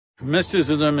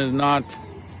Mysticism is not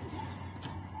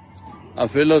a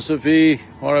philosophy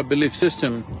or a belief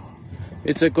system,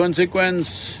 it's a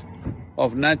consequence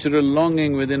of natural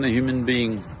longing within a human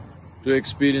being to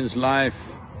experience life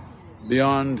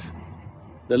beyond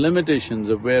the limitations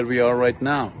of where we are right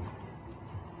now.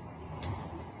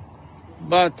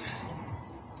 But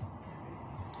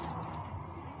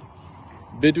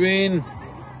between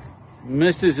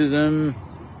mysticism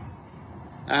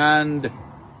and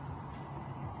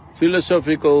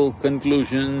philosophical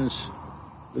conclusions,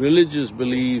 religious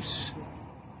beliefs,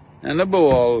 and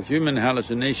above all, human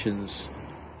hallucinations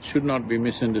should not be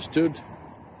misunderstood.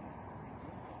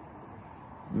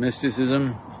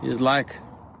 Mysticism is like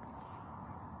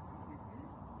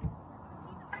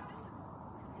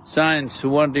science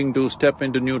wanting to step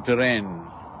into new terrain,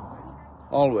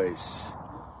 always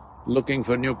looking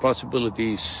for new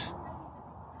possibilities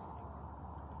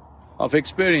of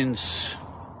experience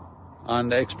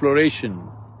and exploration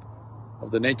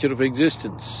of the nature of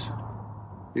existence.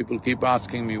 People keep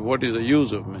asking me, what is the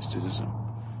use of mysticism?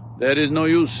 There is no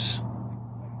use.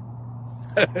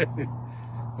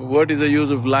 What is the use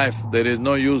of life? There is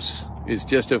no use, it's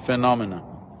just a phenomena.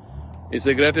 It's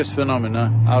the greatest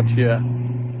phenomena out here.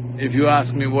 If you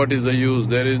ask me what is the use,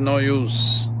 there is no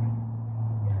use.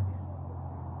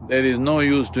 There is no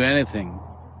use to anything.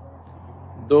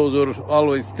 Those who are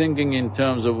always thinking in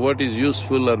terms of what is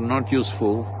useful or not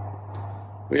useful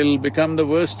will become the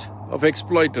worst of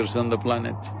exploiters on the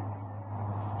planet.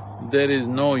 There is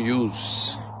no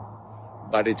use,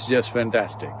 but it's just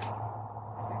fantastic.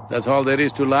 That's all there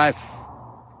is to life.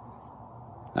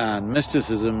 And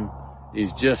mysticism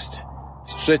is just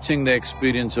stretching the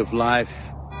experience of life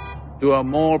to a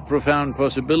more profound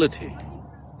possibility,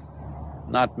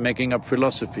 not making up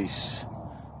philosophies,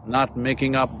 not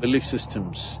making up belief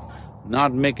systems,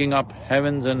 not making up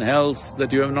heavens and hells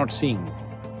that you have not seen,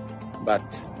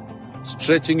 but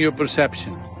stretching your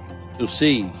perception to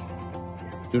see,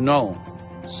 to know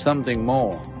something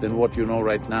more than what you know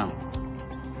right now.